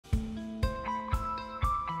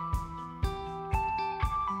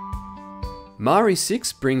Mari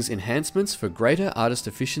 6 brings enhancements for greater artist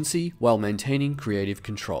efficiency while maintaining creative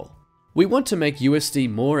control. We want to make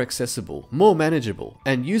USD more accessible, more manageable,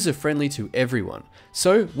 and user-friendly to everyone,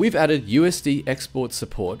 so we've added USD export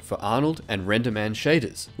support for Arnold and Renderman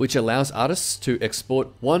shaders, which allows artists to export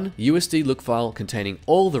one USD look file containing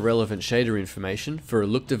all the relevant shader information for a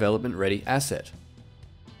look development ready asset.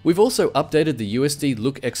 We've also updated the USD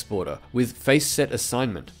look exporter with face set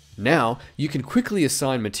assignment. Now, you can quickly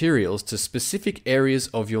assign materials to specific areas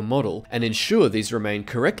of your model and ensure these remain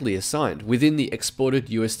correctly assigned within the exported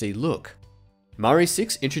USD look. Mari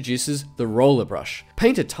 6 introduces the roller brush.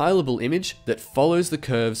 Paint a tileable image that follows the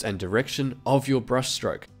curves and direction of your brush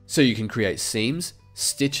stroke, so you can create seams,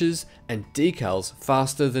 stitches, and decals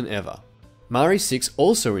faster than ever. Mari 6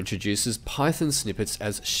 also introduces Python snippets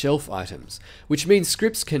as shelf items, which means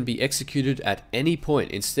scripts can be executed at any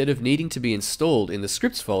point instead of needing to be installed in the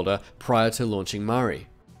scripts folder prior to launching Mari.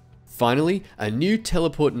 Finally, a new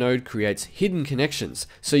teleport node creates hidden connections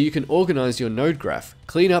so you can organize your node graph,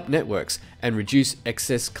 clean up networks, and reduce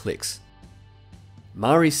excess clicks.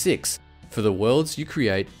 Mari 6 for the worlds you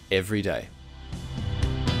create every day.